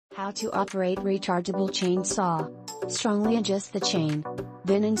How to operate rechargeable chainsaw. Strongly adjust the chain.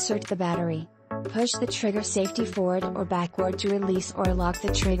 Then insert the battery. Push the trigger safety forward or backward to release or lock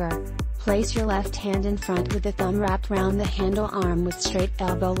the trigger. Place your left hand in front with the thumb wrapped round the handle arm with straight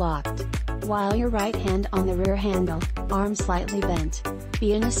elbow locked. While your right hand on the rear handle, arm slightly bent.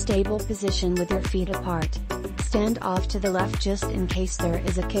 Be in a stable position with your feet apart. Stand off to the left just in case there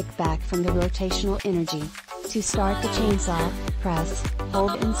is a kickback from the rotational energy. To start the chainsaw, press,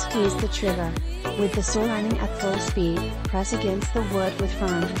 hold and squeeze the trigger. With the saw running at full speed, press against the wood with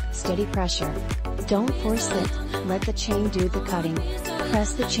firm, steady pressure. Don't force it, let the chain do the cutting.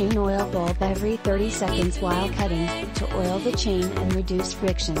 Press the chain oil bulb every 30 seconds while cutting, to oil the chain and reduce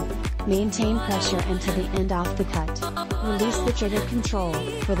friction. Maintain pressure until the end of the cut. Release the trigger control,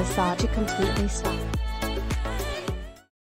 for the saw to completely stop.